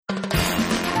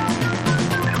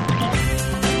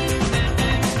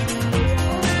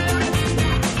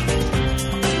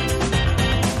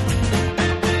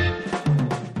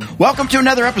Welcome to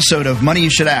another episode of Money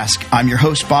You Should Ask. I'm your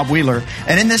host, Bob Wheeler,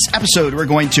 and in this episode, we're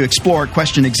going to explore,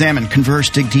 question, examine, converse,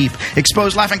 dig deep,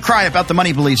 expose, laugh, and cry about the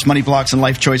money beliefs, money blocks, and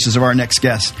life choices of our next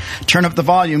guest. Turn up the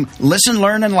volume, listen,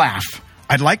 learn, and laugh.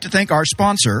 I'd like to thank our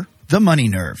sponsor, The Money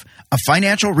Nerve, a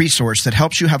financial resource that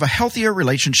helps you have a healthier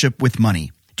relationship with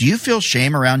money. Do you feel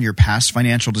shame around your past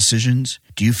financial decisions?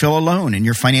 Do you feel alone in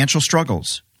your financial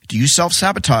struggles? Do you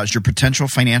self-sabotage your potential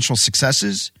financial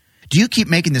successes? Do you keep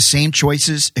making the same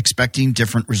choices, expecting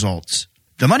different results?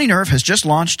 The Money Nerve has just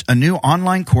launched a new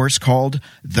online course called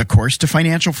The Course to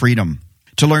Financial Freedom.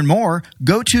 To learn more,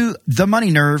 go to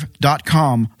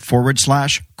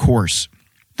themoneynerve.com/course.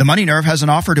 The Money Nerve has an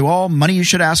offer to all Money You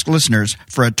Should Ask listeners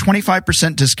for a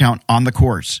 25% discount on the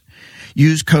course.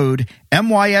 Use code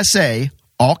MYSA,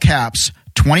 all caps,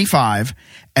 25,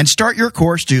 and start your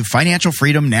course to financial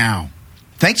freedom now.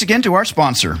 Thanks again to our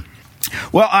sponsor.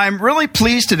 Well, I'm really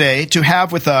pleased today to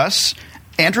have with us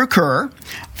Andrew Kerr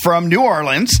from New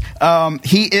Orleans.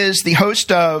 He is the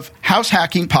host of House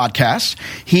Hacking Podcast.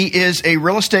 He is a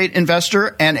real estate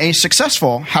investor and a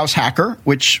successful house hacker,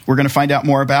 which we're going to find out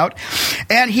more about.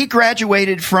 And he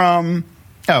graduated from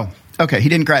he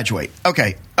didn't graduate.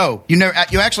 Okay. Oh, you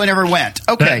actually never went.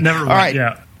 Okay. Never went. All right.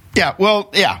 Yeah. Yeah. Well,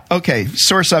 yeah. Okay.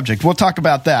 Sore subject. We'll talk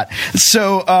about that.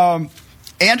 So,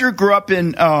 Andrew grew up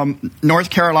in North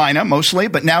Carolina mostly,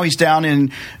 but now he's down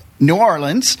in New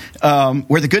Orleans,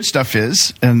 where the good stuff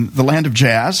is, and the land of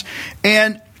jazz.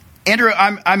 And Andrew,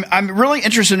 I'm really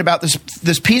interested about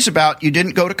this piece about you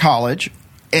didn't go to college,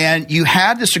 and you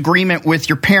had this agreement with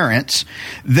your parents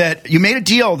that you made a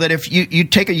deal that if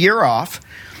you'd take a year off,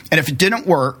 and if it didn't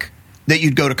work, that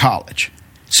you'd go to college.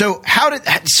 So how did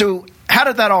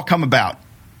that all come about?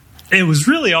 It was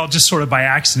really all just sort of by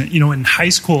accident. You know, in high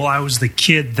school, I was the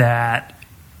kid that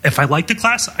if I liked the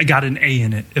class, I got an A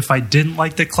in it. If I didn't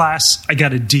like the class, I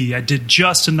got a D. I did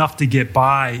just enough to get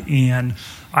by. And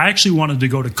I actually wanted to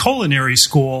go to culinary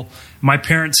school. My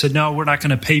parents said, no, we're not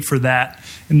going to pay for that.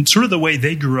 And sort of the way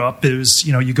they grew up is,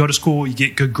 you know, you go to school, you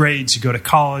get good grades, you go to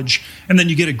college, and then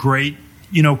you get a great,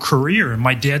 career. And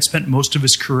my dad spent most of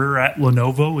his career at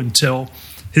Lenovo until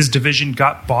his division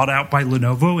got bought out by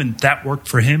Lenovo, and that worked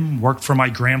for him, worked for my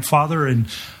grandfather, and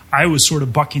I was sort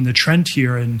of bucking the trend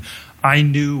here, and I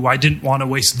knew I didn't want to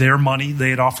waste their money. They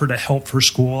had offered to help for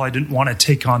school. I didn't want to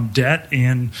take on debt,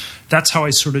 and that's how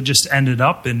I sort of just ended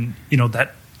up, and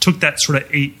that took that sort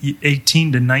of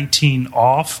 18 to 19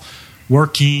 off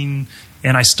working,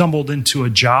 and I stumbled into a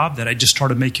job that I just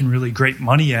started making really great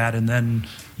money at, and then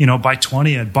by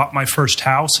 20, I'd bought my first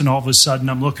house, and all of a sudden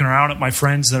I'm looking around at my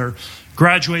friends that are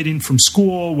graduating from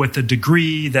school with a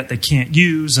degree that they can't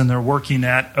use, and they're working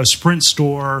at a Sprint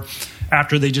store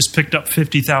after they just picked up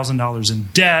 $50,000 in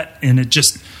debt. And it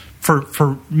just,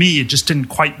 for me, it just didn't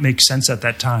quite make sense at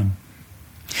that time.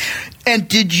 And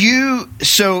did you,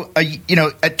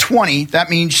 at 20, that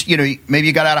means, maybe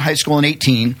you got out of high school in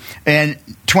 18, and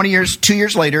 2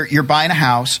 years later, you're buying a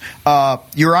house.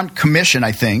 You're on commission,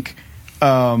 I think.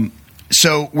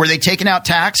 So were they taking out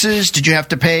taxes? Did you have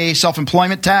to pay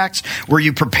self-employment tax? Were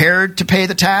you prepared to pay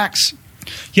the tax?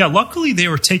 Yeah, luckily they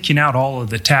were taking out all of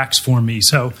the tax for me.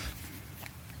 So,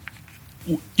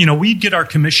 we'd get our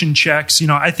commission checks.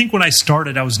 I think when I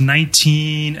started, I was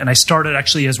 19, and I started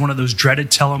actually as one of those dreaded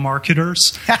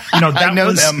telemarketers. That I know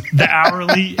was them. The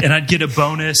hourly, and I'd get a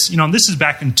bonus. And this is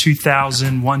back in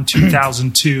 2001,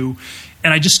 2002.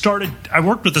 And I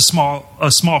worked with a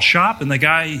small shop, and the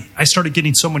guy, I started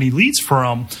getting so many leads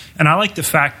from, and I liked the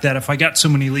fact that if I got so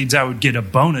many leads, I would get a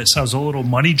bonus. I was a little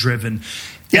money driven.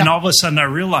 Yeah. And all of a sudden I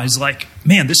realized,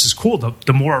 man, this is cool. The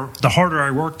harder I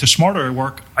work, the smarter I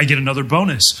work, I get another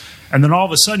bonus. And then all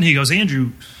of a sudden he goes,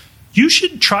 Andrew, you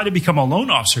should try to become a loan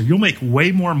officer. You'll make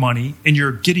way more money, and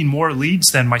you're getting more leads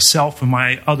than myself and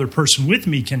my other person with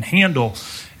me can handle.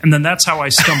 And then that's how I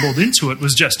stumbled into it,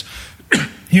 was just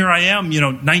here I am,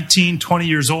 19, 20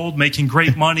 years old, making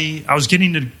great money. I was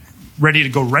getting ready to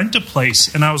go rent a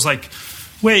place. And I was like,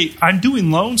 wait, I'm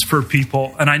doing loans for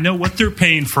people, and I know what they're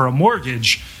paying for a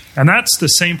mortgage. And that's the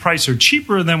same price or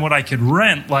cheaper than what I could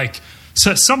rent.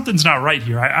 So something's not right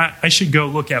here. I should go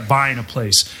look at buying a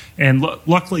place. And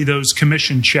luckily those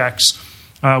commission checks,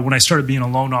 when I started being a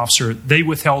loan officer, they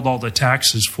withheld all the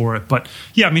taxes for it. But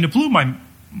yeah, it blew my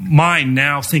mind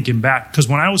now thinking back, because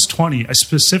when I was 20, I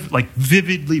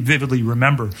vividly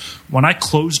remember when I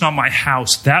closed on my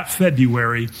house that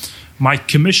February, my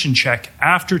commission check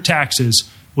after taxes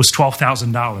was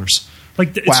 $12,000.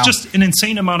 It's wow. just an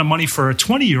insane amount of money for a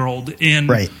 20-year-old. And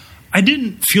right. I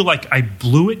didn't feel like I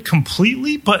blew it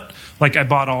completely, but like I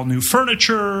bought all new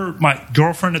furniture. My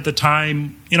girlfriend at the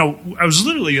time, I was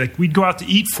literally like, we'd go out to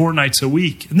eat 4 nights a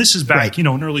week. And this is back, in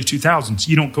early 2000s.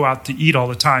 You don't go out to eat all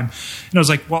the time. And I was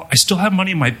like, well, I still have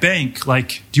money in my bank.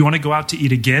 Like, do you want to go out to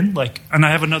eat again? Like, and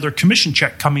I have another commission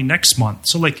check coming next month.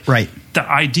 So like the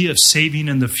idea of saving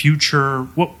in the future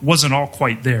wasn't all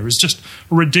quite there. It was just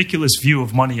a ridiculous view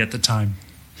of money at the time.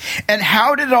 And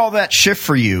how did all that shift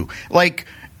for you? Like,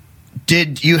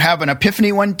 did you have an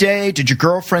epiphany one day? Did your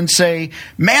girlfriend say,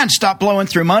 man, stop blowing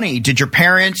through money? Did your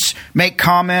parents make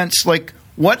comments? Like,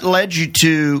 what led you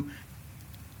to,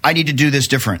 I need to do this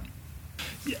different?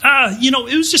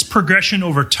 It was just progression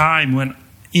over time when,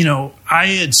 I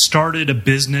had started a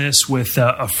business with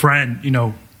a friend,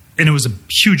 and it was a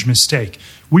huge mistake.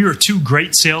 We were 2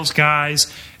 great sales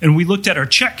guys, and we looked at our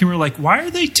check and we were like, why are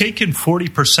they taking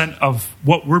 40% of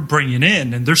what we're bringing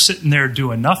in? And they're sitting there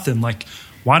doing nothing. Like,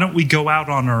 why don't we go out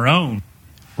on our own?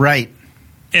 Right.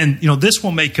 And, this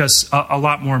will make us a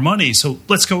lot more money. So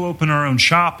let's go open our own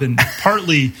shop. And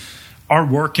partly our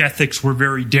work ethics were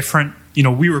very different.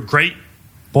 We were great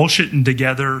bullshitting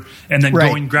together and then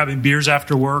going grabbing beers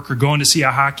after work or going to see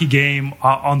a hockey game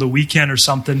on the weekend or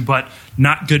something, but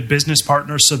not good business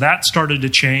partners. So that started to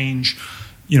change.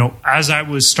 As I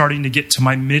was starting to get to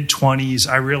my mid-20s,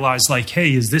 I realized like,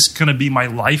 hey, is this going to be my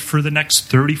life for the next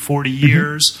 30, 40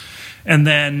 years? And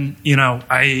then,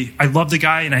 I love the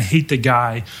guy and I hate the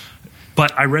guy.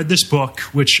 But I read this book,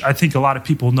 which I think a lot of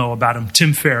people know about him,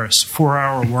 Tim Ferriss,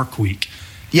 4-Hour Work Week.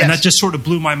 Yes. And that just sort of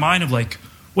blew my mind of like,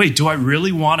 wait, do I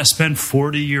really want to spend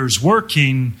 40 years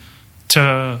working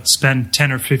to spend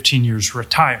 10 or 15 years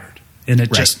retired? And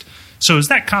it so it's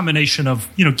that combination of,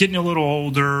 getting a little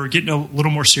older, getting a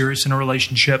little more serious in a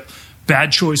relationship,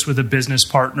 bad choice with a business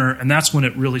partner. And that's when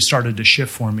it really started to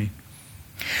shift for me.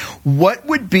 What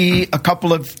would be a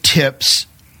couple of tips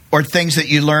or things that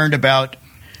you learned about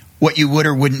what you would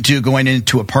or wouldn't do going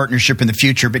into a partnership in the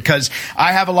future? Because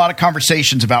I have a lot of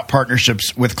conversations about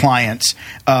partnerships with clients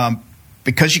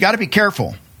because you got to be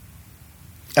careful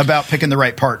about picking the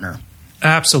right partner.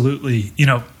 Absolutely.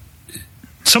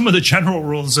 Some of the general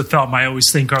rules of thumb I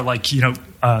always think are like,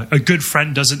 a good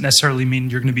friend doesn't necessarily mean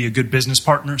you're going to be a good business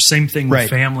partner. Same thing with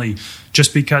family.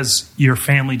 Just because you're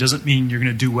family doesn't mean you're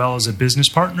going to do well as a business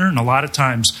partner. And a lot of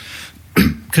times,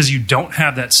 because you don't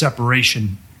have that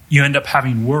separation, you end up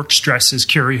having work stresses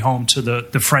carry home to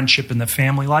the friendship and the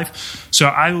family life. So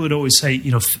I would always say,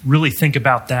 really think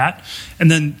about that.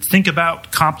 And then think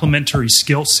about complementary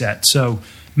skill set. So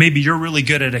maybe you're really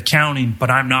good at accounting, but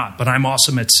I'm not, but I'm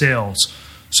awesome at sales.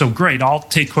 So great, I'll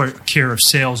take care of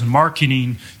sales and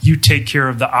marketing. You take care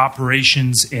of the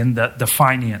operations and the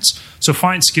finance. So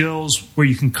find skills where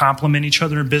you can complement each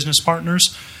other in business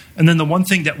partners. And then the one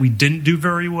thing that we didn't do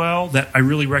very well that I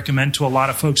really recommend to a lot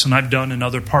of folks, and I've done in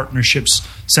other partnerships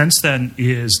since then,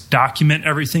 is document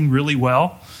everything really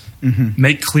well,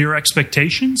 make clear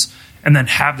expectations, and then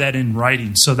have that in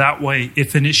writing. So that way,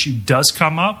 if an issue does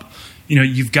come up,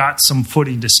 you've got some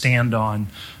footing to stand on.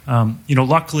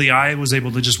 Luckily, I was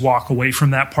able to just walk away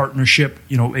from that partnership.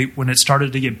 When it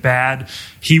started to get bad,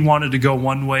 he wanted to go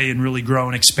one way and really grow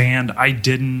and expand. I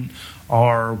didn't.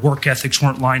 Our work ethics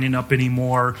weren't lining up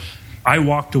anymore. I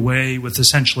walked away with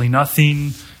essentially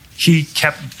nothing. He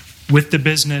kept with the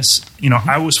business.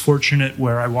 I was fortunate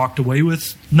where I walked away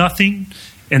with nothing.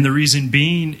 And the reason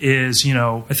being is,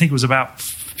 I think it was about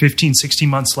 15, 16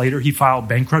 months later, he filed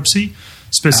bankruptcy.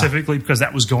 Specifically because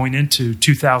that was going into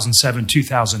 2007,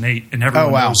 2008, and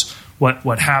everyone knows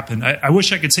what happened. I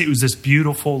wish I could say it was this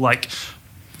beautiful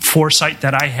foresight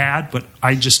that I had, but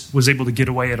I just was able to get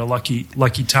away at a lucky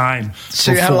time.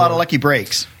 So you had a lot of lucky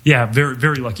breaks. Yeah, very,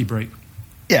 very lucky break.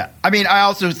 Yeah. I mean, I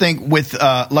also think with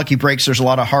lucky breaks, there's a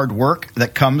lot of hard work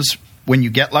that comes when you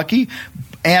get lucky.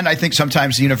 And I think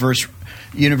sometimes the universe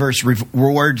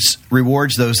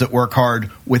rewards those that work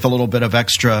hard with a little bit of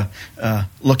extra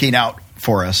looking out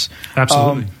for us.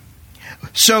 Absolutely.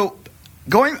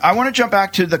 I want to jump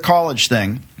back to the college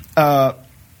thing.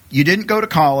 You didn't go to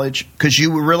college because you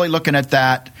were really looking at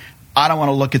that. I don't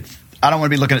want to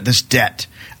be looking at this debt.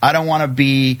 I don't want to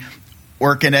be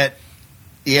working at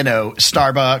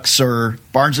Starbucks or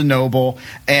Barnes and Noble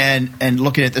and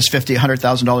looking at this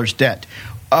 $100,000 debt.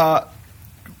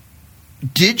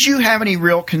 Did you have any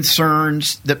real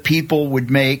concerns that people would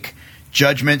make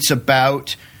judgments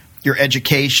about your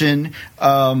education?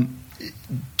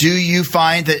 Do you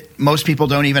find that most people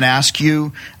don't even ask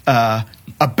you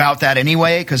about that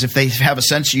anyway? Because if they have a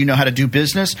sense you know how to do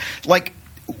business, like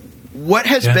what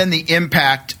has been the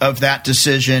impact of that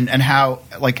decision, and how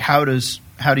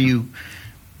do you?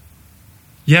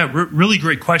 Yeah, really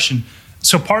great question.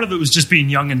 So part of it was just being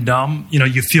young and dumb.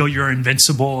 You feel you're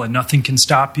invincible and nothing can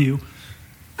stop you.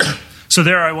 So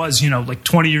there I was, like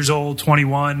 20 years old,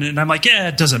 21, and I'm like, yeah,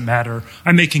 it doesn't matter.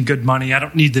 I'm making good money. I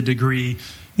don't need the degree.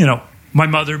 My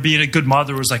mother, being a good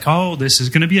mother, was like, oh, this is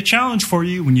going to be a challenge for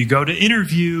you when you go to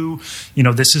interview.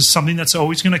 This is something that's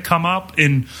always going to come up.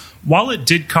 And while it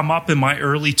did come up in my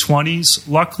early 20s,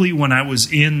 luckily when I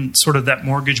was in sort of that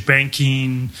mortgage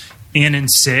banking and in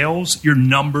sales, your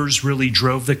numbers really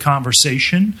drove the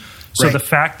conversation. So Right. the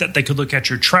fact that they could look at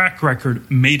your track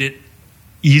record made it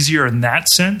easier in that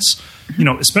sense.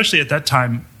 Especially at that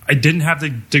time, I didn't have the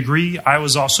degree. I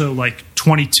was also like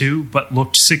 22, but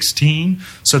looked 16.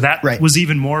 So that Right. was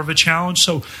even more of a challenge.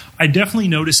 So I definitely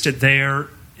noticed it there.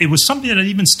 It was something that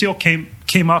even still came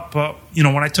up,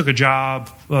 when I took a job.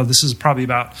 This is probably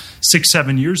about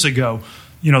 6-7 years ago.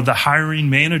 The hiring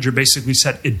manager basically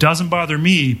said, it doesn't bother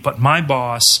me, but my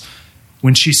boss,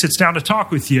 when she sits down to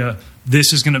talk with you,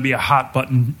 this is going to be a hot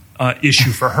button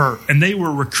issue for her. And they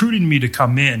were recruiting me to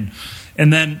come in.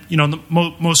 And then, the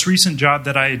most recent job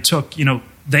that I took,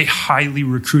 they highly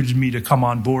recruited me to come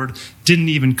on board, didn't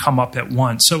even come up at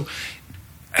once. So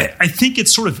I think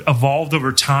it's sort of evolved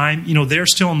over time. They're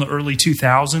still in the early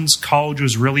 2000s. College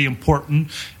was really important.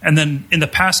 And then in the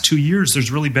past 2 years, there's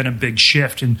really been a big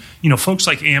shift. And, folks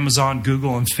like Amazon,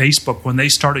 Google, and Facebook, when they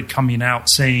started coming out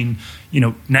saying,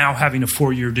 now having a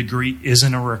 4-year degree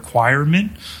isn't a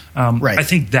requirement, Right. I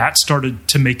think that started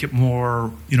to make it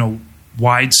more,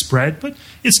 widespread. But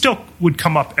it still would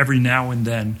come up every now and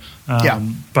then.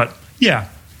 But, yeah.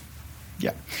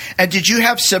 Yeah. And did you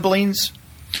have siblings?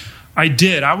 I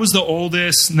did. I was the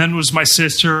oldest, and then was my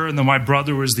sister, and then my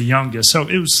brother was the youngest. So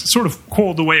it was sort of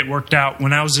cool the way it worked out.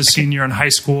 When I was a senior in high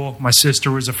school, my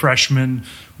sister was a freshman.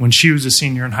 When she was a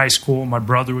senior in high school, my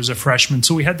brother was a freshman.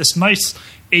 So we had this nice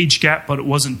age gap, but it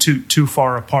wasn't too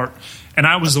far apart. And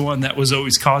I was the one that was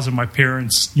always causing my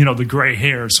parents, the gray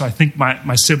hair. So I think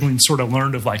my siblings sort of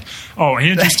learned of like, oh,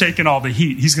 Andrew's taking all the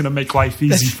heat. He's going to make life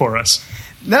easy for us.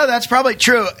 No, that's probably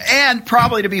true. And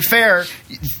probably, to be fair,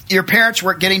 your parents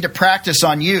weren't getting to practice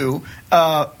on you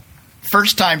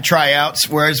first-time tryouts,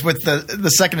 whereas with the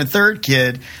second and third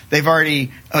kid, they've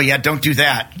already, oh, yeah, don't do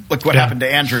that. Look what happened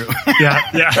to Andrew.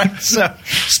 Yeah. So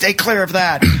stay clear of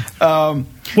that. Well,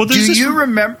 do you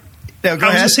remember? No, go I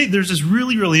was ahead. going to say there's this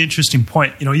really, really interesting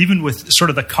point. Even with sort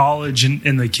of the college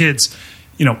and the kids,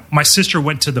 my sister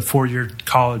went to the 4-year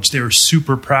college. They were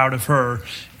super proud of her.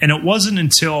 And it wasn't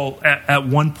until at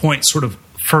one point sort of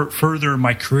further in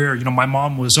my career, my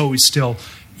mom was always still,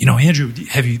 Andrew,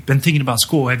 have you been thinking about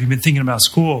school? Have you been thinking about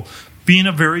school? Being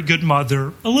a very good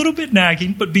mother, a little bit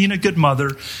nagging, but being a good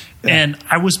mother. Yeah. And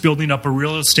I was building up a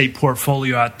real estate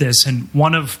portfolio at this. And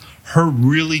one of her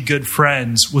really good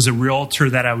friends was a realtor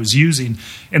that I was using.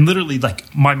 And literally,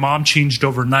 like, my mom changed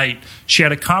overnight. She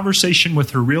had a conversation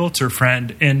with her realtor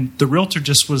friend, and the realtor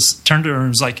just turned to her and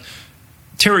was like,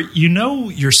 Terry,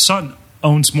 your son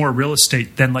owns more real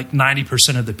estate than like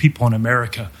 90% of the people in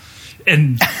America.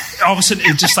 And all of a sudden,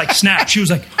 it just like snapped. She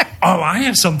was like, oh, I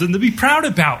have something to be proud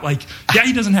about. Like, yeah,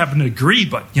 he doesn't have a degree,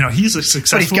 but, he's a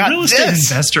successful real estate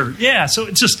investor. Yeah, so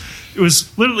it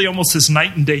was literally almost this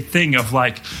night and day thing of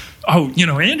like, oh,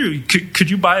 Andrew,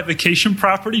 could you buy a vacation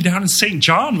property down in St.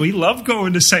 John? We love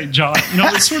going to St. John.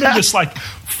 It's sort of this like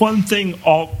fun thing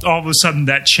all of a sudden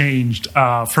that changed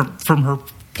from her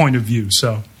point of view.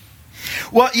 So,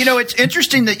 well, it's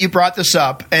interesting that you brought this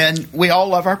up, and we all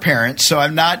love our parents, so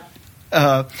I'm not,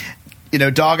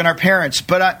 dogging our parents,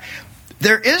 but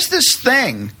there is this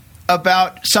thing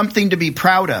about something to be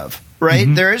proud of, right?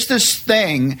 Mm-hmm. There is this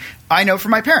thing I know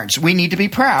from my parents. We need to be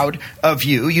proud of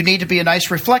you. You need to be a nice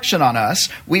reflection on us.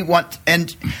 We want,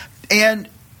 and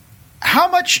how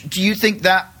much do you think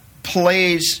that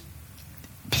played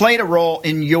a role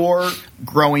in your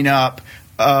growing up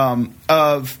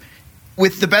of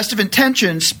with the best of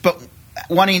intentions, but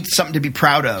wanting something to be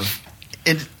proud of,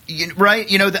 right?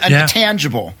 The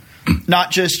tangible,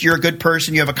 not just you're a good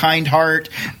person, you have a kind heart,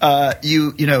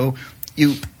 you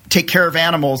take care of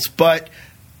animals, but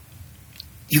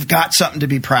you've got something to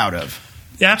be proud of.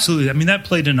 Yeah, absolutely. I mean, that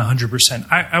played in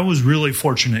 100%. I was really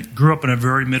fortunate. Grew up in a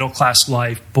very middle-class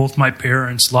life. Both my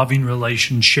parents, loving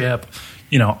relationship.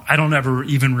 I don't ever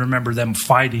even remember them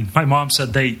fighting. My mom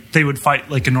said they would fight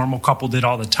like a normal couple did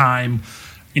all the time.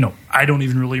 I don't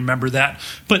even really remember that.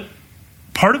 But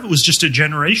part of it was just a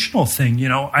generational thing.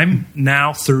 I'm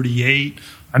now 38.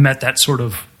 I'm at that sort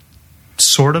of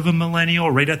a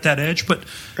millennial, right at that edge. But,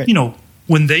 right.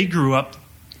 When they grew up,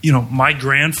 my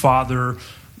grandfather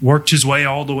worked his way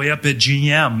all the way up at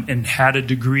GM and had a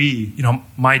degree.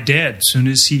 My dad, as soon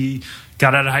as he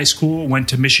got out of high school, went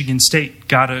to Michigan State,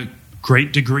 got a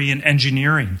great degree in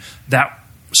engineering. That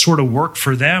sort of worked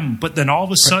for them. But then all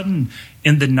of a sudden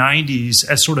in the 90s,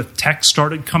 as sort of tech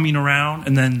started coming around,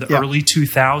 and then the early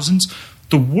 2000s,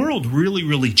 the world really,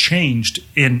 really changed.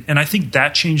 And I think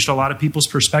that changed a lot of people's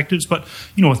perspectives. But,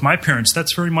 with my parents,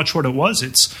 that's very much what it was.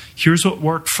 It's here's what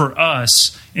worked for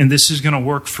us, and this is going to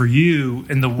work for you.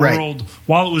 And the world,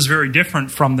 while it was very different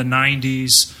from the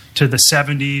 90s to the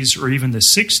 70s or even the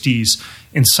 60s,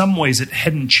 in some ways it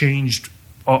hadn't changed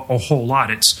a whole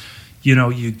lot. It's,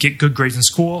 you get good grades in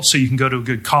school so you can go to a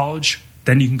good college.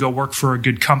 Then you can go work for a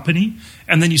good company,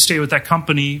 and then you stay with that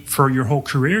company for your whole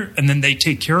career, and then they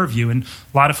take care of you. And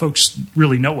a lot of folks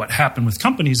really know what happened with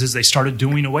companies is they started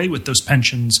doing away with those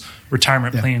pensions,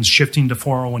 retirement plans, shifting to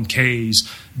 401ks,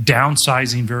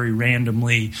 downsizing very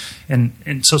randomly. And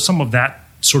so some of that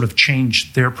sort of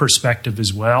changed their perspective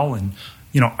as well. And,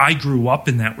 I grew up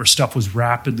in that where stuff was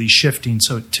rapidly shifting.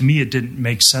 So to me, it didn't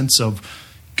make sense of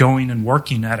going and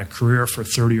working at a career for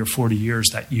 30 or 40 years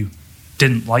that you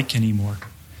didn't like anymore.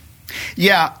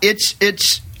 Yeah,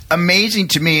 it's amazing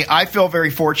to me. I feel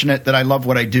very fortunate that I love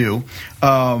what I do.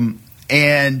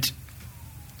 And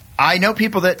I know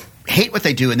people that hate what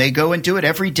they do, and they go and do it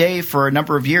every day for a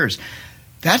number of years.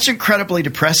 That's incredibly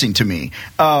depressing to me.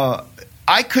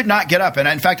 I could not get up. And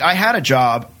in fact, I had a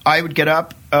job. I would get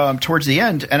up towards the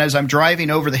end, and as I'm driving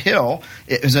over the hill,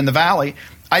 it was in the valley,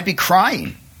 I'd be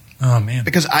crying. Oh, man.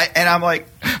 Because I'm like,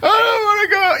 I don't want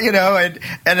to go,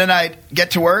 and then I'd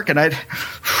get to work and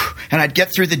I'd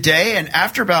get through the day. And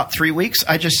after about 3 weeks,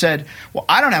 I just said, well,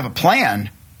 I don't have a plan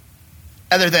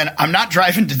other than I'm not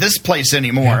driving to this place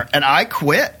anymore. Yeah. And I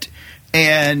quit.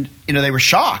 And, they were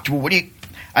shocked. Well,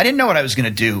 I didn't know what I was going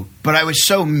to do, but I was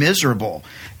so miserable.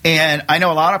 And I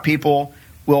know a lot of people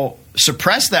will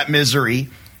suppress that misery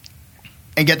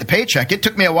and get the paycheck. It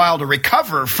took me a while to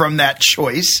recover from that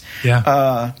choice.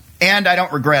 Yeah. And I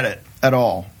don't regret it at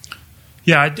all.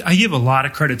 Yeah, I give a lot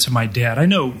of credit to my dad. I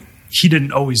know he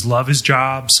didn't always love his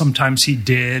job. Sometimes he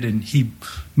did, and he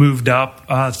moved up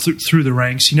through the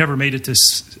ranks. He never made it to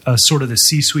sort of the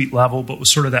C-suite level, but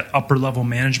was sort of that upper-level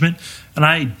management. And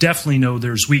I definitely know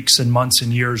there's weeks and months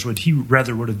and years when he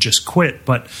rather would have just quit.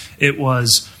 But it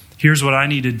was, here's what I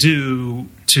need to do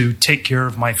to take care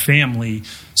of my family,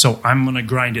 so I'm going to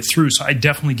grind it through. So I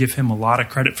definitely give him a lot of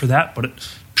credit for that, but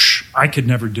I could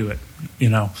never do it.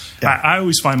 Yeah. I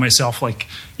always find myself like,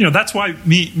 that's why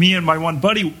me and my one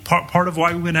buddy, part of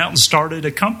why we went out and started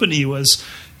a company was,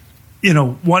 they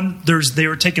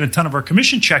were taking a ton of our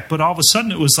commission check, but all of a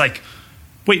sudden it was like,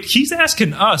 wait, he's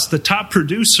asking us, the top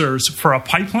producers, for a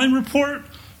pipeline report?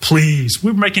 Please,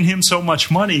 we're making him so much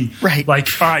money. Right. Like,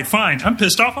 all right, fine. I'm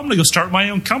pissed off. I'm going to go start my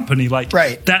own company. Like,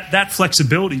 right. That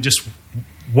flexibility just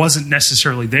wasn't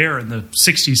necessarily there in the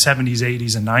 60s, 70s,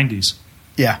 80s, and 90s.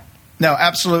 Yeah. No,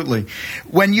 absolutely.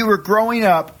 When you were growing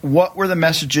up, what were the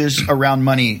messages around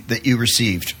money that you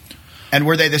received? And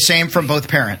were they the same from both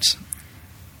parents?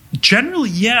 Generally,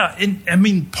 yeah. And I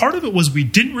mean, part of it was we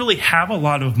didn't really have a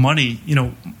lot of money.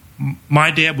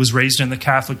 My dad was raised in the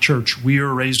Catholic Church. We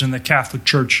were raised in the Catholic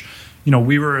Church.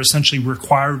 We were essentially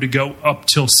required to go up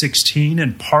till 16.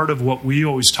 And part of what we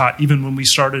always taught, even when we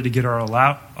started to get our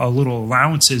little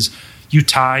allowances, you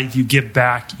tithe, you give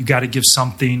back, you got to give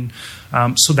something.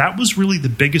 So that was really the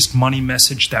biggest money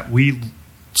message that we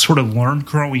sort of learned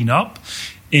growing up.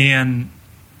 And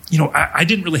I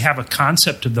didn't really have a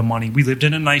concept of the money. We lived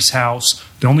in a nice house.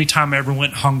 The only time I ever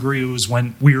went hungry was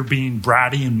when we were being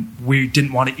bratty and we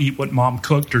didn't want to eat what mom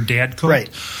cooked or dad cooked.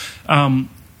 Right.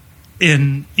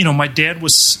 And, my dad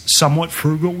was somewhat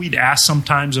frugal. We'd ask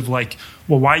sometimes of like,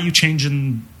 well, why are you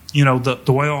changing, the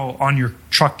oil on your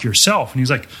truck yourself? And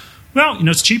he's like, well,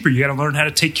 it's cheaper. You got to learn how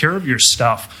to take care of your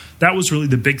stuff. That was really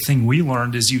the big thing we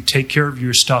learned is you take care of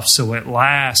your stuff so it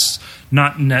lasts,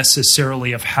 not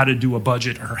necessarily of how to do a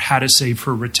budget or how to save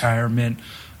for retirement.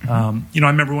 I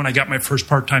remember when I got my first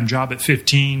part-time job at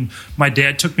 15, my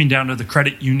dad took me down to the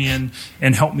credit union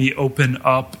and helped me open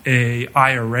up a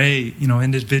IRA,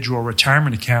 individual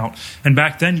retirement account. And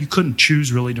back then you couldn't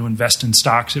choose really to invest in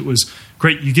stocks. It was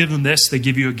great. You give them this, they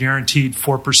give you a guaranteed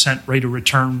 4% rate of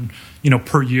return,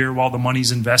 per year while the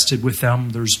money's invested with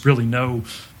them. There's really no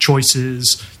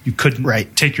choices. You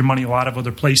couldn't take your money a lot of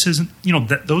other places. And,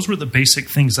 those were the basic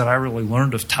things that I really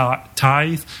learned of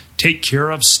tithe, take care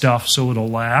of stuff so it'll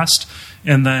last.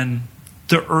 And then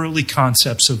the early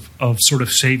concepts of sort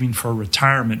of saving for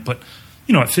retirement. But,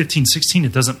 at 15, 16,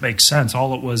 it doesn't make sense.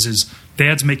 All it was is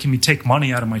dad's making me take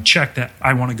money out of my check that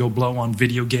I want to go blow on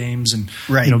video games and,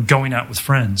 going out with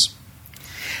friends.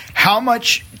 How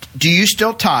much do you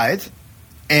still tithe?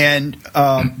 And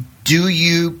do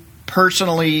you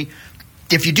personally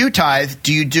if you do tithe,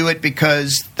 do you do it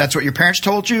because that's what your parents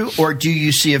told you, or do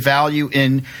you see a value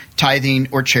in tithing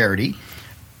or charity?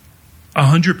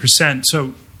 100%.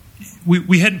 So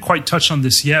we hadn't quite touched on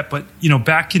this yet, but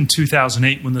back in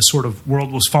 2008, when the sort of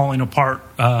world was falling apart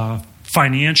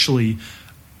financially,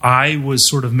 I was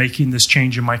sort of making this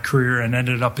change in my career and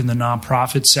ended up in the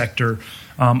nonprofit sector.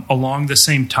 Along the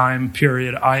same time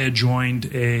period, I had joined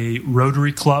a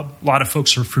Rotary Club. A lot of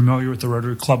folks are familiar with the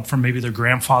Rotary Club from maybe their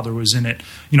grandfather was in it.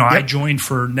 Yep. I joined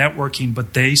for networking,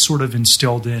 but they sort of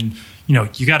instilled in,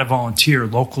 you got to volunteer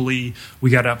locally.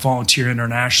 We got to volunteer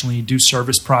internationally, do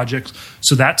service projects.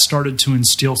 So that started to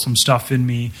instill some stuff in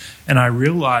me. And I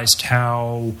realized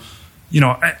how,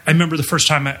 I remember the first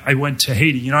time I went to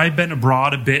Haiti. I'd been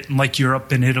abroad a bit in like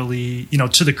Europe and Italy,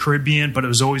 to the Caribbean, but it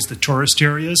was always the tourist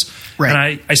areas. Right.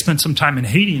 And I spent some time in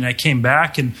Haiti, and I came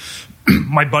back, and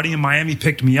my buddy in Miami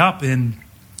picked me up, and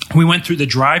we went through the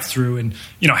drive-through. And,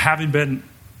 having been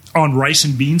on rice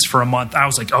and beans for a month, I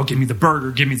was like, oh, give me the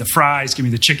burger, give me the fries, give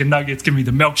me the chicken nuggets, give me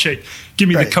the milkshake, give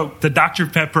me the Coke, the Dr.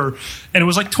 Pepper. And it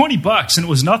was like $20, and it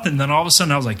was nothing. Then all of a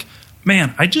sudden I was like,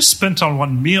 man, I just spent on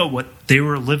one meal what they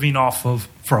were living off of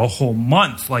for a whole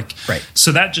month.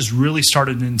 So that just really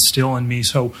started to instill in me.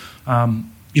 So,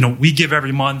 we give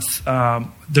every month.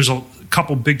 There's a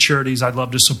couple big charities I'd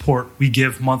love to support. We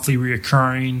give monthly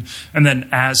reoccurring. And then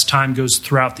as time goes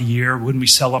throughout the year, when we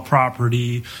sell a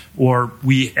property or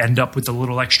we end up with a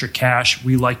little extra cash,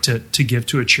 we like to give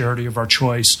to a charity of our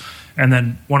choice. And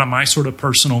then one of my sort of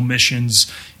personal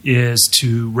missions is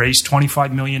to raise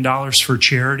 $25 million for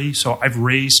charity. So I've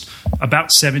raised about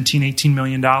 $18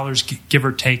 million, give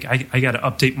or take. I got to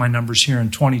update my numbers here in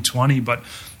 2020. But,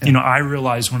 I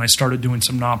realized when I started doing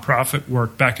some nonprofit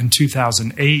work back in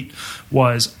 2008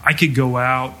 was I could go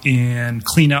out and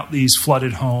clean out these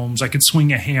flooded homes. I could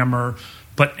swing a hammer,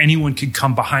 but anyone could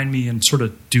come behind me and sort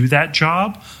of do that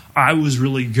job. I was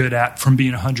really good at, from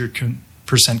being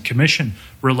 100% commission,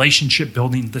 relationship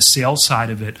building, the sales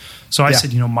side of it. So I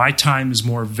said, my time is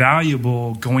more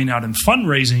valuable going out and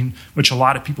fundraising, which a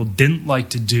lot of people didn't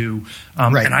like to do.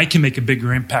 And I can make a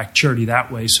bigger impact charity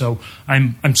that way. So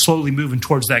I'm slowly moving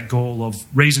towards that goal of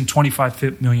raising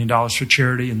 $25 million for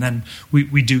charity. And then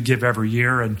we do give every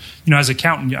year. And, as an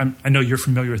accountant, I know you're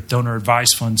familiar with donor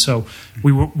advised funds. So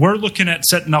we're looking at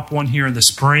setting up one here in the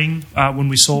spring when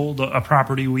we sold a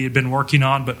property we had been working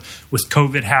on. But with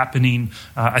COVID happening,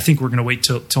 I think we're going to wait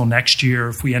till next year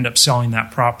if we end up selling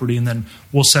that property, and then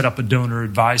we'll set up a donor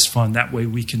advised fund. That way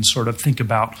we can sort of think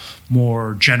about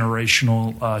more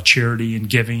generational charity and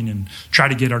giving, and try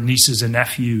to get our nieces and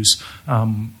nephews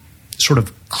sort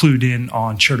of clued in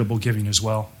on charitable giving as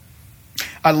well.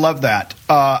 I love that.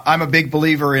 I'm a big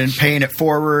believer in paying it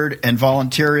forward and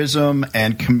volunteerism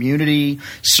and community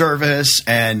service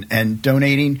and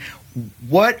donating.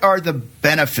 What are the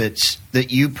benefits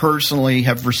that you personally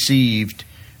have received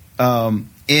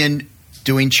in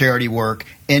doing charity work,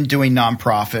 in doing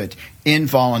nonprofit, in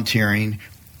volunteering,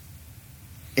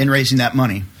 in raising that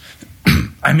money?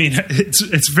 I mean,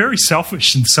 it's very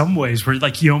selfish in some ways, where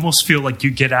you almost feel like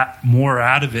you get more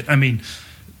out of it. I mean,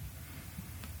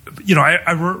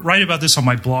 I write about this on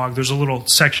my blog. There's a little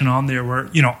section on there where,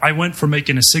 I went from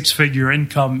making a six-figure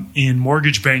income in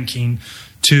mortgage banking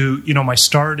to, my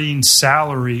starting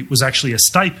salary was actually a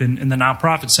stipend in the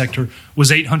nonprofit sector,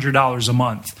 was $800 a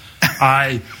month.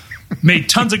 I made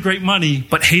tons of great money,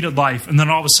 but hated life. And then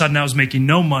all of a sudden I was making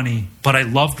no money, but I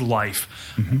loved life.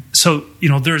 Mm-hmm. So,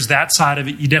 there's that side of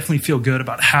it. You definitely feel good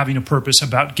about having a purpose,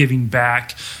 about giving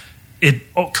back. It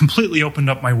completely opened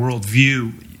up my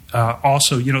worldview.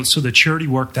 Also, so the charity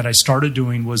work that I started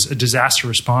doing was a disaster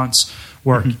response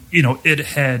work. Mm-hmm. It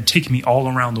had taken me all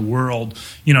around the world.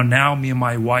 Now me and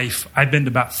my wife, I've been to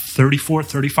about 34,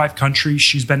 35 countries.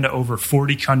 She's been to over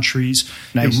 40 countries.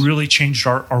 Nice. It really changed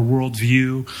our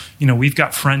worldview. We've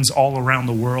got friends all around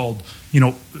the world.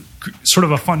 Sort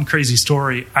of a fun, crazy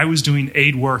story. I was doing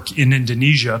aid work in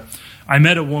Indonesia. I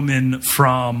met a woman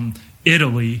from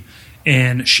Italy,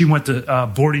 and she went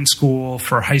to boarding school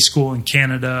for high school in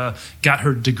Canada, got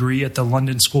her degree at the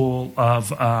London School of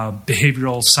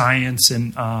Behavioral Science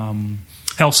and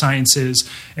Health Sciences,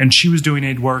 and she was doing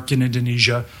aid work in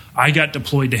Indonesia. I got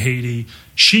deployed to Haiti.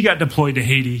 She got deployed to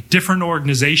Haiti, different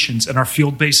organizations, and our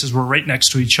field bases were right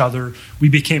next to each other. We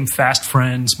became fast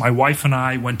friends. My wife and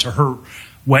I went to her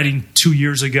wedding 2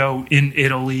 years ago in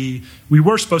Italy. We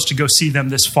were supposed to go see them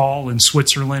this fall in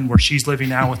Switzerland, where she's living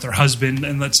now with her husband.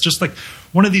 And that's just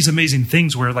one of these amazing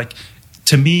things where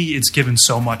to me, it's given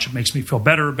so much. It makes me feel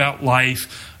better about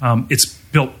life. It's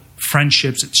built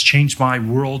friendships. It's changed my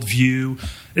worldview.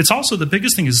 It's also, the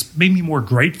biggest thing is made me more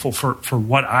grateful for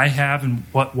what I have and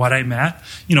what I'm at.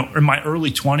 In my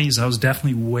early 20s, I was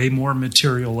definitely way more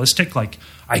materialistic. Like,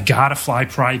 I got to fly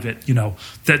private,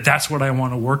 that's what I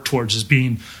want to work towards, is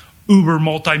being uber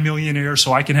multimillionaire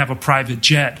so I can have a private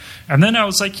jet. And then I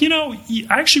was like, I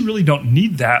actually really don't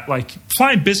need that. Like,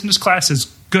 flying business class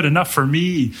is good enough for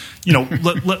me.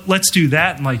 Let's do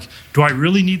that. And like, do I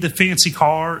really need the fancy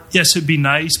car? Yes, it'd be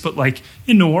nice. But like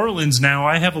in New Orleans now,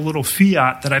 I have a little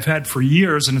Fiat that I've had for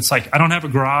years. And it's like, I don't have a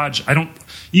garage. I don't,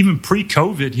 even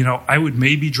pre-COVID, I would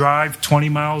maybe drive 20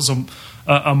 miles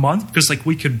a month, because like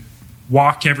we could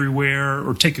walk everywhere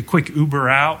or take a quick Uber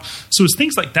out. So it's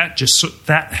things like that,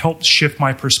 that helped shift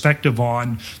my perspective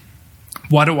on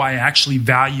what do I actually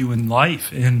value in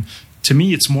life. And to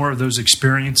me, it's more of those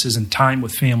experiences and time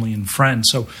with family and friends.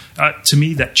 So to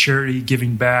me, that charity,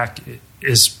 giving back,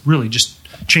 is really just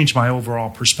changed my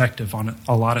overall perspective on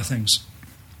a lot of things.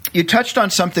 You touched on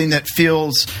something that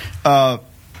feels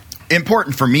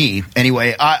important for me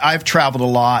anyway. I've traveled a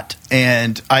lot,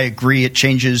 and I agree it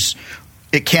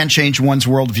can change one's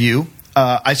worldview.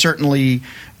 I certainly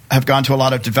have gone to a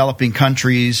lot of developing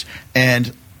countries,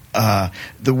 and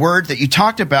the word that you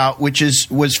talked about, which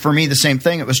was for me the same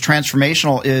thing, it was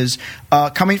transformational, is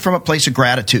coming from a place of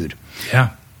gratitude.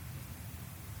 Yeah.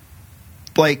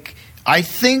 Like, I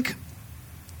think,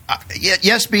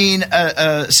 yes, being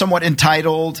somewhat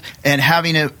entitled and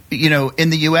having in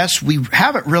the U.S., we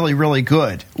have it really, really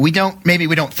good. Maybe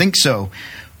we don't think so.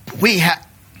 We have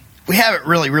it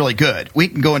really, really good. We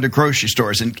can go into grocery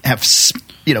stores and have,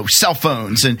 cell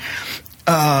phones, and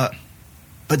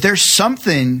but there's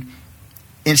something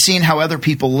in seeing how other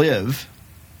people live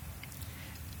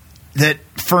that,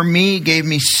 for me, gave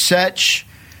me it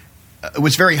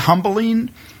was very humbling,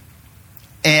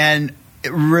 and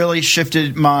it really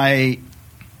shifted my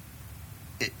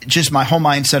whole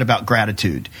mindset about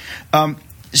gratitude.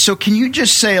 So can you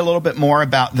just say a little bit more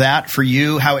about that for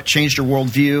you, how it changed your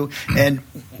worldview, and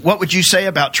what would you say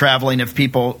about traveling, if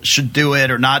people should do it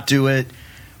or not do it?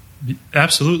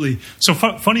 Absolutely. So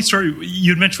funny story,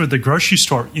 you had mentioned with the grocery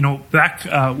store. Back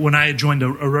when I had joined a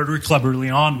Rotary Club early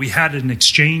on, we had an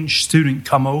exchange student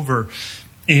come over,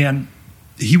 and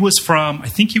he was from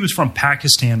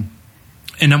Pakistan,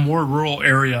 in a more rural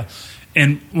area.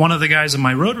 And one of the guys in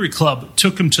my Rotary Club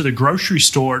took him to the grocery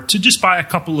store to just buy a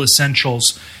couple of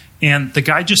essentials. And the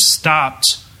guy just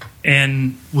stopped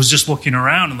and was just looking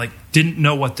around and like didn't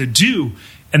know what to do.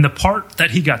 And the part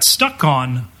that he got stuck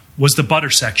on was the butter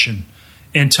section.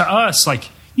 And to us, like,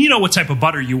 what type of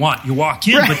butter you want. You walk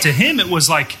in, right. But to him, it was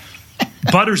like,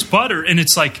 butter's butter. And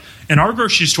it's like, in our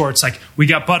grocery store, it's like, we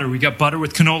got butter with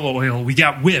canola oil, we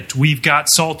got whipped, we've got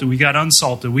salted, we got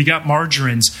unsalted, we got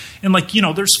margarines. And like,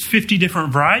 there's 50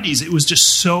 different varieties. It was just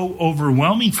so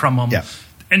overwhelming from them. Yeah.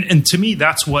 And to me,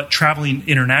 that's what traveling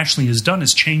internationally has done,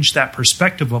 is changed that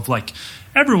perspective of like,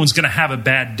 everyone's going to have a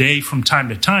bad day from time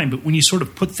to time. But when you sort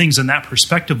of put things in that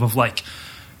perspective of like,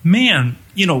 man,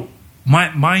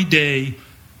 my day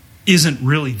isn't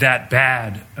really that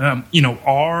bad.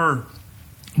 Our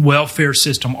welfare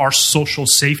system, our social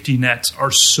safety nets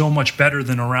are so much better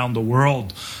than around the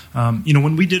world.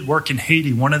 When we did work in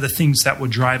Haiti, one of the things that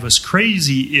would drive us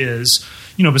crazy is,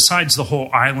 besides the whole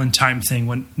island time thing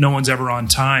when no one's ever on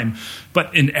time,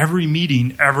 but in every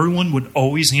meeting, everyone would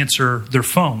always answer their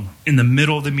phone in the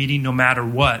middle of the meeting, no matter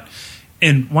what.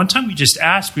 And one time we just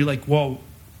asked, we're like, well,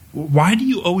 why do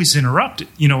you always interrupt?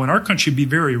 In our country, it'd be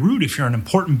very rude if you're in an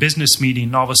important business meeting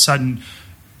and all of a sudden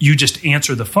you just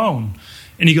answer the phone.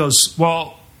 And he goes,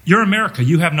 well, you're America.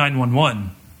 You have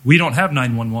 911. We don't have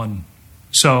 911.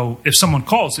 So if someone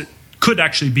calls, it could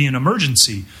actually be an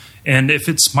emergency. And if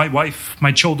it's my wife,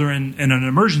 my children in an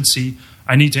emergency,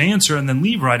 I need to answer and then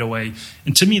leave right away.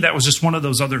 And to me, that was just one of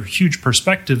those other huge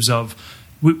perspectives of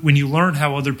when you learn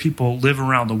how other people live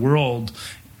around the world,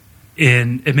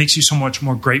 and it makes you so much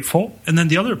more grateful. And then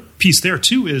the other piece there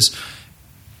too is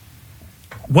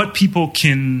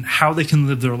how they can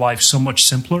live their life so much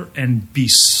simpler and be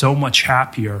so much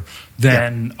happier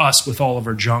than us with all of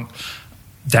our junk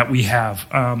that we have.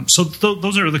 So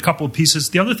those are the couple of pieces.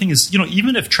 The other thing is,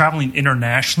 even if traveling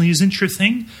internationally isn't your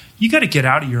thing, you got to get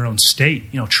out of your own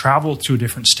state, travel to a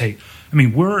different state. I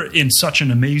mean, we're in such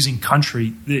an amazing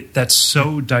country that's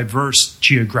so diverse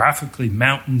geographically,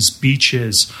 mountains,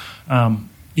 beaches,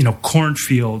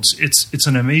 cornfields. It's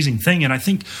an amazing thing. And I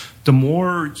think the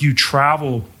more you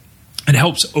travel, it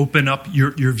helps open up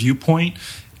your viewpoint.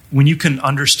 When you can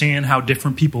understand how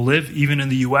different people live, even in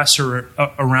the U.S. or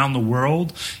around the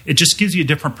world, it just gives you a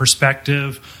different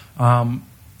perspective.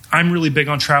 I'm really big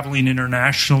on traveling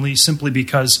internationally simply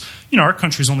because, our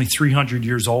country is only 300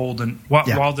 years old. And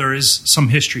while there is some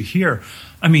history here,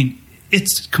 I mean,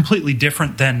 it's completely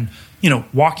different than,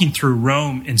 walking through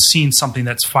Rome and seeing something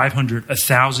that's 500,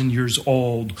 1,000 years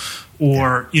old.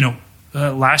 Or,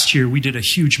 last year we did a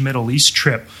huge Middle East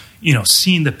trip,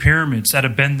 seeing the pyramids that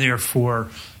have been there for,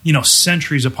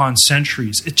 centuries upon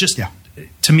centuries. It just,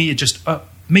 to me, it just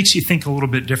makes you think a little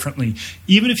bit differently.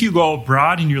 Even if you go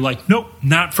abroad and you're like, nope,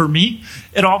 not for me,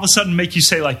 it all of a sudden make you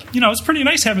say like, it's pretty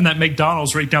nice having that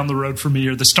McDonald's right down the road for me,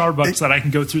 or the Starbucks that I can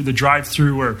go through the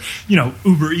drive-through, or,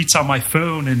 Uber Eats on my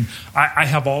phone, and I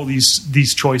have all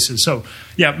these choices. So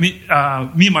yeah, me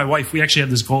and my wife, we actually have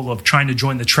this goal of trying to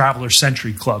join the Traveler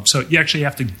Century Club. So you actually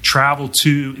have to travel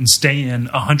to and stay in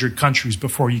 100 countries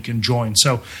before you can join.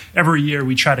 So every year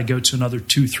we try to go to another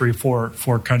 2, 3,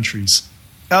 4 countries.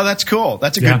 Oh, that's cool.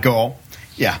 That's a good goal.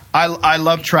 Yeah, I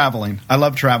love traveling.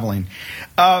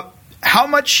 How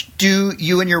much do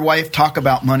you and your wife talk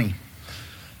about money?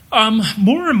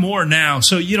 More and more now.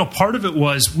 So, part of it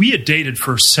was we had dated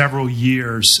for several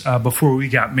years before we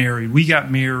got married. We got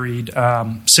married,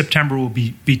 September will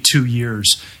be 2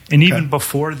 years. And even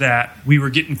before that, we were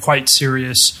getting quite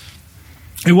serious.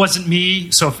 It wasn't me.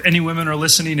 So if any women are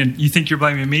listening and you think you're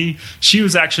blaming me, she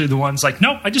was actually the one's like,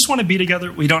 no, I just want to be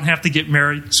together. We don't have to get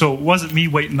married. So it wasn't me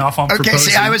waiting off on proposing.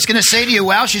 See, I was going to say to you,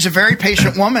 wow, she's a very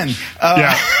patient woman.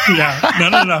 No.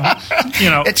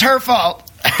 It's her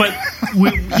fault. But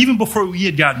even before we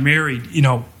had gotten married,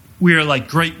 we were like,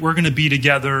 great, we're going to be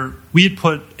together. We had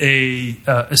put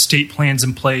estate plans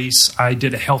in place. I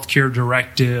did a healthcare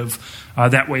directive.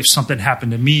 That way, if something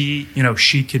happened to me,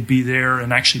 she could be there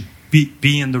and actually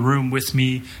be in the room with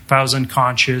me if I was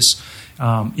unconscious.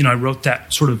 I wrote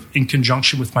that sort of in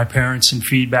conjunction with my parents and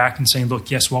feedback and saying, look,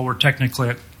 yes, while we're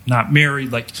technically not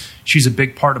married, like she's a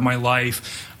big part of my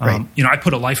life. Right. I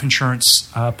put a life insurance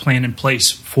plan in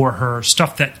place for her,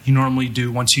 stuff that you normally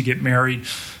do once you get married.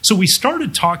 So we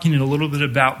started talking a little bit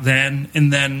about then.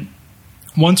 And then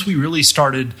once we really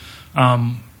started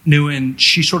and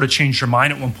she sort of changed her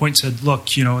mind at one point, said, look,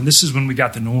 and this is when we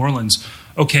got to New Orleans.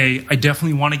 Okay, I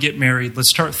definitely want to get married. Let's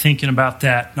start thinking about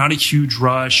that. Not a huge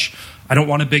rush. I don't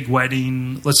want a big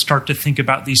wedding. Let's start to think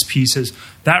about these pieces.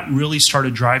 That really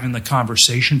started driving the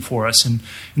conversation for us. And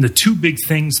the two big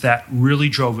things that really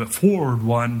drove it forward,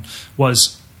 one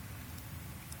was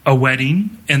a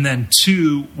wedding, and then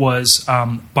two was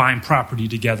buying property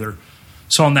together.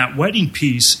 So on that wedding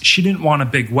piece, she didn't want a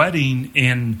big wedding,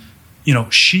 and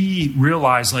she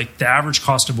realized like the average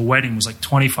cost of a wedding was like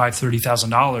 $25,000,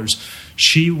 $30,000.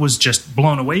 She was just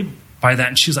blown away by that.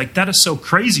 And she's like, that is so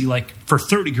crazy. Like for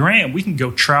 $30,000, we can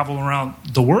go travel around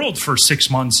the world for 6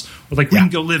 months, or like we can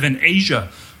go live in Asia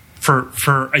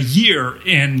for a year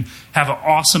and have an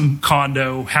awesome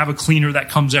condo, have a cleaner that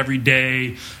comes every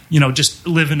day, just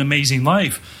live an amazing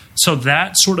life. So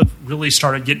that sort of really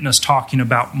started getting us talking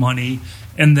about money.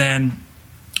 And then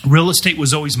real estate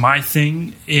was always my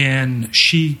thing, and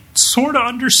she sort of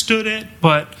understood it,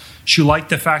 but she liked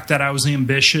the fact that I was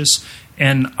ambitious.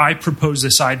 And I proposed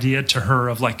this idea to her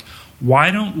of like,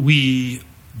 why don't we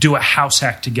do a house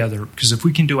hack together? Because if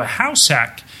we can do a house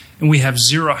hack and we have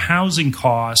zero housing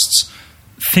costs,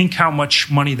 think how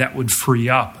much money that would free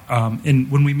up.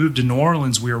 And when we moved to New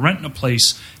Orleans, we were renting a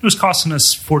place. It was costing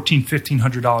us $1,400,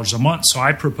 $1,500 a month. So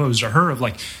I proposed to her of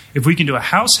like, if we can do a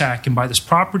house hack and buy this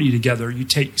property together, you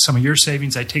take some of your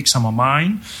savings, I take some of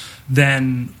mine,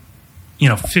 then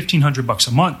 $1,500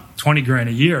 a month, $20,000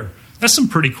 a year. That's some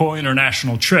pretty cool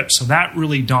international trips. So that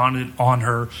really dawned on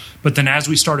her. But then as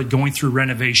we started going through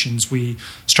renovations, we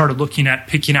started looking at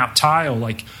picking out tile.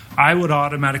 Like I would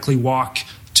automatically walk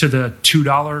to the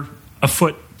 $2 a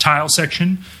foot tile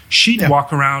section. She'd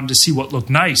walk around to see what looked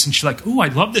nice. And she's like, oh, I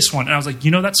love this one. And I was like,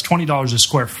 that's $20 a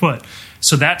square foot.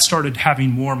 So that started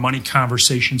having more money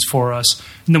conversations for us.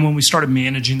 And then when we started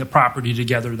managing the property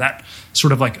together, that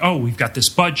sort of like, oh, we've got this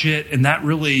budget. And that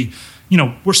really,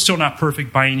 we're still not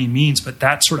perfect by any means, but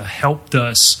that sort of helped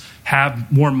us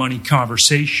have more money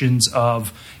conversations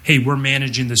of, hey, we're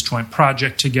managing this joint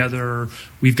project together.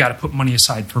 We've got to put money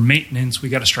aside for maintenance. We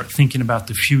got to start thinking about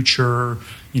the future.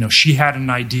 She had an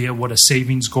idea what a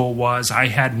savings goal was. I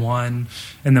had one.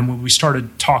 And then when we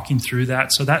started talking through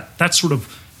that, so that's sort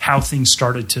of how things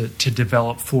started to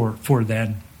develop for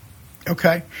then.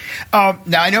 Okay.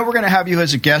 Now, I know we're going to have you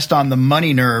as a guest on the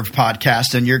Money Nerve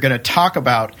podcast, and you're going to talk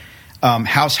about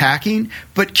house hacking.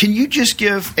 But can you just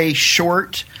give a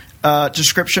short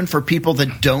description for people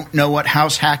that don't know what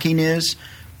house hacking is?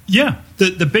 Yeah.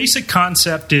 The basic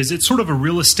concept is it's sort of a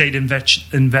real estate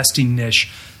investing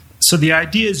niche. So the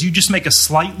idea is you just make a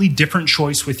slightly different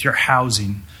choice with your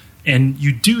housing. And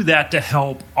you do that to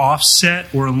help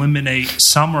offset or eliminate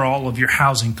some or all of your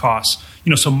housing costs.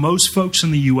 So most folks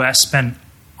in the U.S. spend,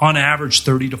 on average,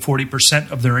 30 to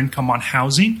 40% of their income on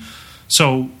housing.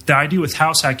 So the idea with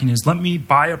house hacking is, let me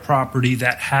buy a property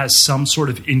that has some sort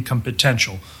of income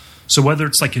potential. So whether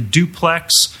it's like a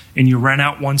duplex and you rent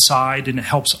out one side and it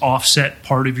helps offset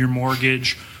part of your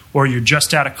mortgage, or you're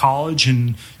just out of college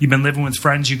and you've been living with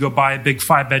friends, you go buy a big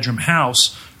 5-bedroom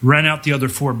house, rent out the other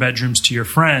 4 bedrooms to your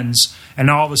friends, and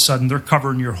all of a sudden they're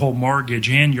covering your whole mortgage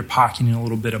and you're pocketing a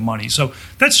little bit of money. So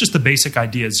that's just the basic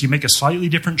idea. Is you make a slightly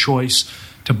different choice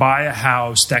to buy a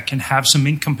house that can have some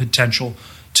income potential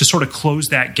to sort of close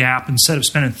that gap. Instead of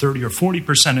spending 30 or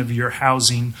 40% of your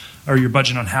housing or your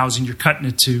budget on housing, you're cutting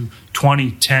it to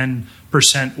 20,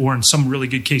 10%, or in some really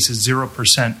good cases,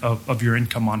 0% of your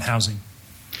income on housing.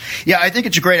 Yeah, I think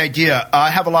it's a great idea. I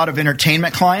have a lot of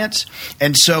entertainment clients,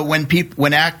 and so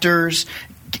when actors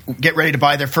get ready to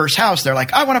buy their first house, they're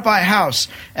like, I want to buy a house.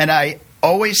 And I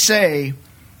always say,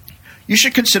 you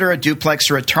should consider a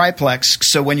duplex or a triplex,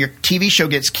 so when your TV show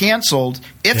gets canceled,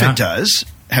 if it does,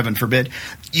 heaven forbid,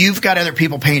 you've got other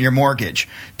people paying your mortgage.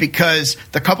 Because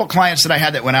the couple clients that I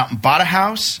had that went out and bought a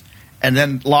house and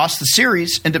then lost the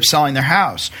series, end up selling their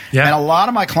house. Yeah. And a lot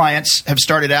of my clients have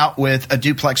started out with a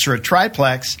duplex or a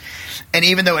triplex. And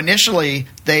even though initially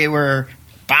they were,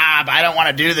 Bob, I don't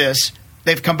want to do this,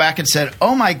 they've come back and said,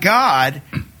 oh my God,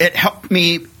 it helped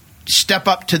me step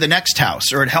up to the next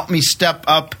house, or it helped me step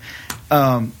up.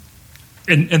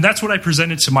 And that's what I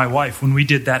presented to my wife when we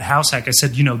did that house hack. I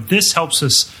said, this helps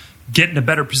us get in a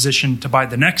better position to buy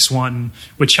the next one,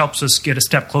 which helps us get a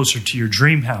step closer to your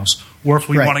dream house. Or if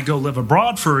we want to go live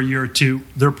abroad for a year or two,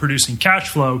 they're producing cash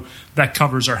flow that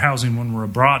covers our housing when we're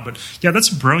abroad. But yeah, that's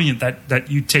brilliant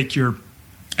that you take your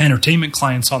entertainment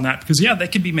clients on that, because they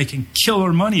could be making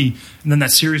killer money and then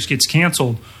that series gets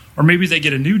canceled. Or maybe they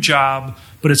get a new job,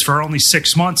 but it's for only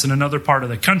 6 months in another part of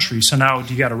the country. So now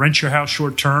you got to rent your house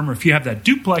short term, or if you have that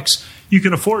duplex, you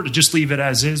can afford to just leave it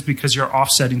as is because you're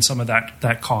offsetting some of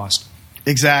that cost.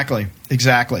 Exactly.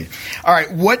 All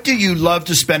right, what do you love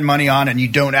to spend money on and you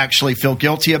don't actually feel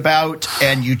guilty about,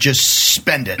 and you just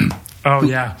spend it? Oh,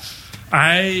 yeah.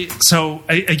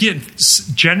 Again,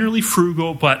 generally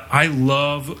frugal, but I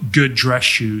love good dress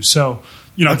shoes. So,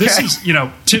 this is,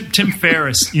 Tim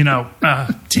Ferriss,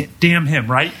 damn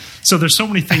him, right? So there's so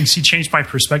many things he changed my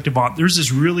perspective on. There's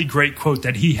this really great quote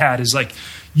that he had is like,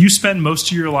 you spend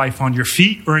most of your life on your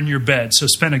feet or in your bed. So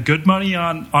spend a good money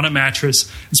on a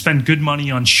mattress and spend good money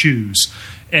on shoes.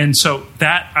 And so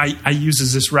that I use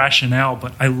as this rationale,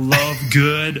 but I love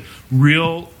good,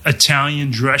 real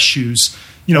Italian dress shoes.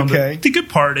 The good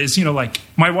part is, like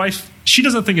my wife, she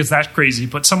doesn't think it's that crazy,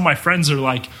 but some of my friends are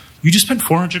like, you just spent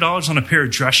 $400 on a pair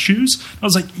of dress shoes? I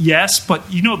was like, yes,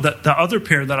 but the other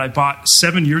pair that I bought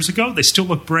 7 years ago, they still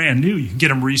look brand new. You can get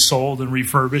them resold and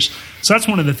refurbished. So that's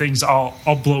one of the things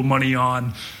I'll blow money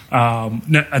on,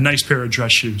 a nice pair of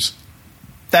dress shoes.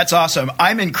 That's awesome.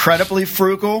 I'm incredibly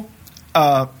frugal.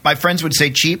 My friends would say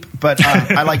cheap, but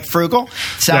I like frugal.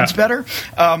 Sounds better.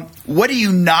 What do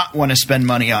you not want to spend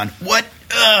money on? What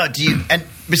do you – and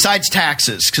besides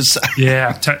taxes?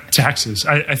 Taxes.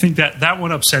 I think that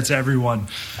one upsets everyone.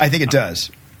 I think it does.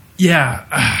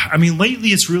 Lately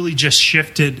it's really just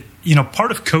shifted.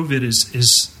 Part of COVID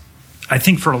is I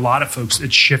think for a lot of folks,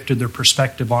 it shifted their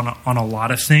perspective on a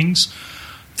lot of things.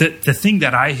 The thing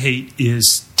that I hate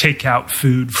is takeout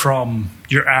food from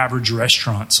your average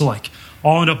restaurant. So like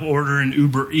I'll end up ordering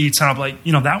Uber Eats and I'm like,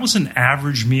 that was an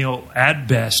average meal at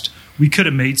best. We could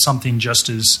have made something just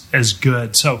as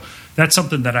good. So that's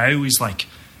something that I always like.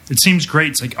 It seems great.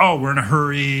 It's like, oh, we're in a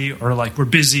hurry, or like we're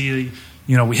busy.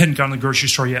 We hadn't gone to the grocery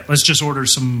store yet. Let's just order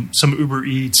some Uber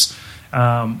Eats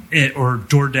or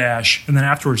DoorDash. And then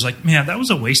afterwards, like, man, that was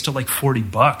a waste of like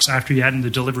 $40 after you add in the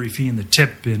delivery fee and the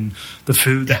tip and the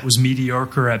food that was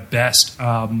mediocre at best.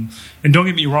 And don't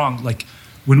get me wrong, like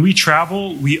when we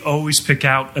travel, we always pick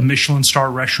out a Michelin star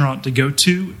restaurant to go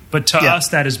to. But to us,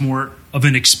 that is more of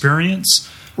an experience.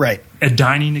 Right. A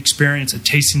dining experience, a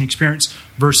tasting experience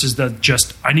versus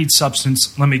I need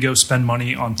substance. Let me go spend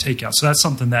money on takeout. So that's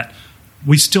something that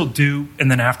we still do.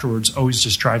 And then afterwards always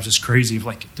just drives us crazy.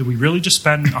 Like, did we really just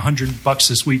spend $100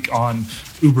 this week on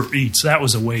Uber Eats? That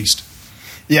was a waste.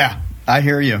 Yeah, I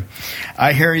hear you.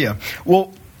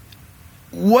 Well,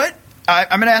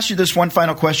 I'm going to ask you this one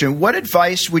final question. What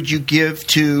advice would you give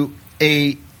to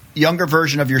a younger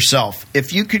version of yourself?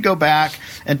 If you could go back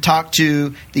and talk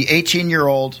to the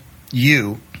 18-year-old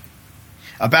you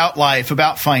about life,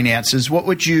 about finances, what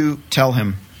would you tell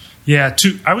him? Yeah,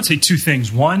 I would say two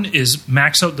things. One is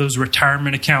max out those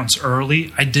retirement accounts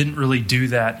early. I didn't really do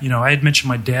that. I had mentioned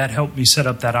my dad helped me set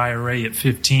up that IRA at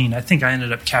 15. I think I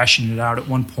ended up cashing it out at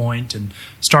one point and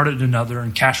started another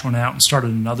and cashed one out and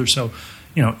started another. So,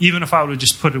 even if I would have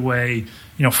just put away,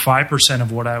 5%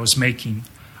 of what I was making,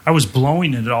 I was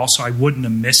blowing it all, so I wouldn't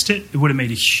have missed it. It would have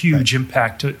made a huge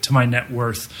impact to my net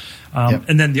worth.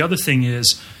 And then the other thing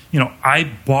is,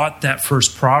 I bought that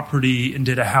first property and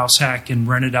did a house hack and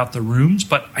rented out the rooms,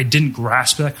 but I didn't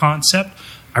grasp that concept.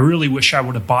 I really wish I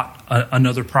would have bought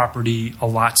another property a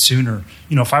lot sooner.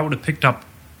 If I would have picked up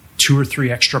 2 or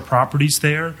 3 extra properties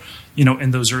there,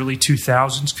 in those early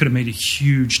 2000s, could have made a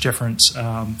huge difference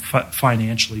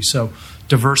financially. So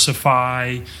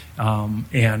diversify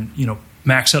and,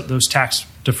 max out those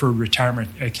tax-deferred retirement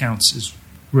accounts is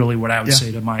really what I would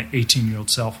say to my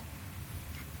 18-year-old self.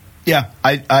 Yeah,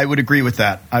 I would agree with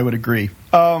that. I would agree.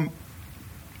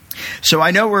 So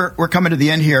I know we're coming to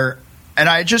the end here, and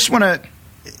I just want to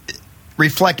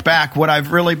reflect back. What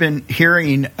I've really been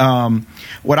hearing,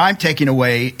 what I'm taking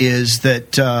away is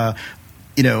that,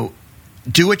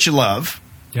 do what you love.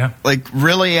 Yeah. Like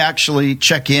really actually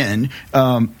check in.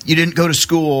 You didn't go to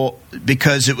school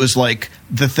because it was like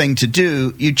the thing to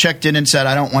do. You checked in and said,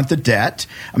 I don't want the debt.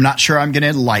 I'm not sure I'm going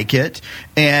to like it.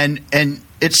 And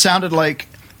it sounded like,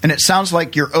 and it sounds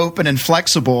like you're open and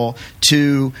flexible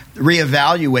to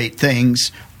reevaluate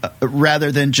things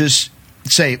rather than just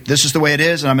say, this is the way it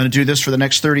is and I'm going to do this for the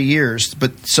next 30 years,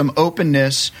 but some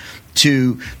openness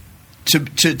to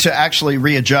actually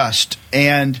readjust.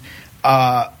 And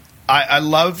I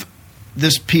love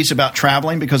this piece about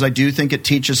traveling because I do think it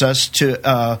teaches us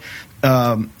to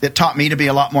it taught me to be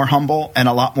a lot more humble and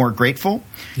a lot more grateful.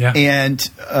 Yeah. And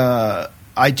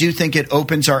I do think it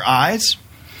opens our eyes.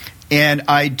 And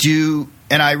I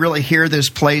really hear this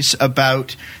place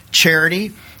about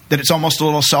charity, that it's almost a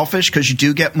little selfish because you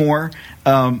do get more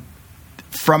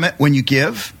from it when you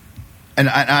give. And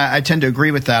I tend to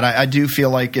agree with that. I do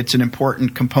feel like it's an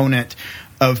important component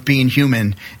of being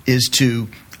human is to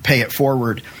pay it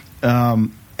forward. So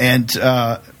it's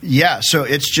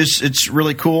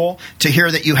really cool to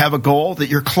hear that you have a goal that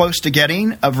you're close to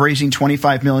getting of raising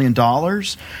 $25 million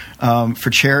for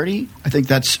charity. I think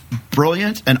that's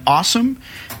brilliant and awesome.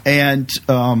 And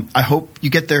I hope you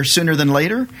get there sooner than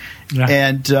later. Yeah.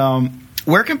 And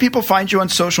where can people find you on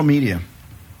social media?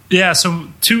 Yeah, so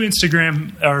 2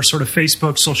 Instagram or sort of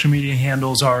Facebook social media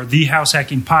handles are The House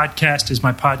Hacking Podcast is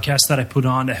my podcast that I put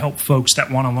on to help folks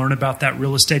that want to learn about that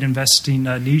real estate investing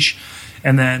niche.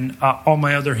 And then all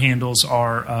my other handles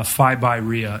are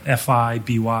FIBYREI,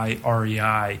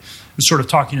 FIBYREI, sort of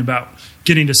talking about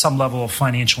getting to some level of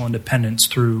financial independence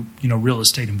through, real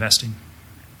estate investing.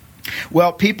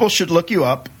 Well, people should look you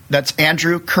up. That's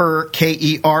Andrew Kerr,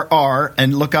 Kerr,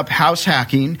 and look up house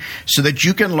hacking so that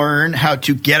you can learn how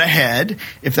to get ahead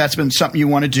if that's been something you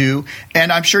want to do.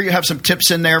 And I'm sure you have some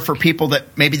tips in there for people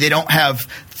that maybe they don't have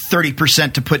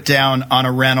 30% to put down on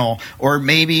a rental, or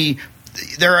maybe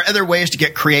there are other ways to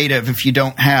get creative if you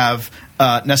don't have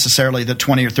necessarily the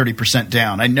 20 or 30%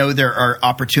 down. I know there are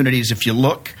opportunities if you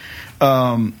look,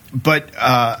 but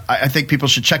I think people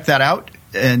should check that out.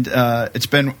 And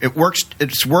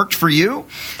it's worked for you,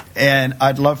 and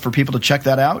I'd love for people to check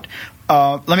that out.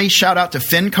 Let me shout out to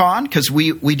FinCon because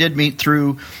we did meet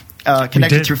through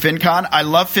connected through FinCon. I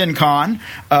love FinCon.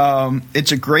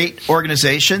 It's a great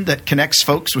organization that connects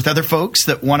folks with other folks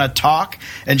that want to talk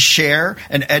and share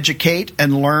and educate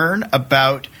and learn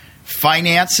about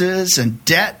finances and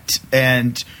debt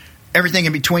and everything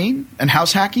in between and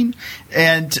house hacking.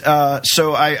 And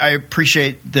so I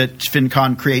appreciate that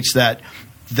FinCon creates that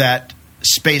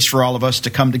space for all of us to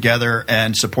come together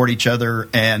and support each other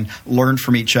and learn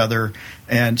from each other.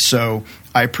 And so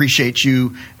I appreciate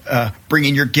you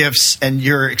bringing your gifts and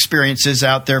your experiences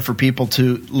out there for people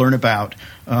to learn about.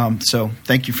 So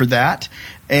thank you for that.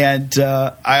 And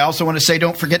I also want to say,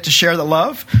 don't forget to share the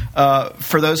love.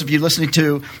 For those of you listening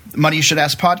to Money You Should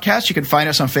Ask podcast, you can find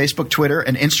us on Facebook, Twitter,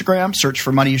 and Instagram. Search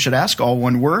for Money You Should Ask, all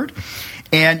one word.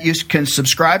 And you can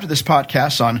subscribe to this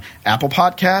podcast on Apple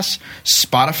Podcasts,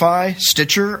 Spotify,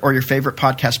 Stitcher, or your favorite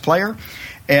podcast player.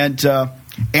 And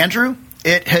Andrew,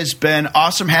 it has been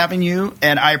awesome having you,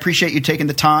 and I appreciate you taking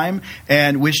the time.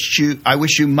 And I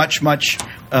wish you much, much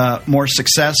more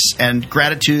success and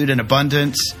gratitude and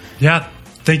abundance. Yeah,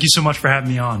 thank you so much for having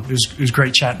me on. It was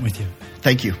great chatting with you.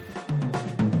 Thank you.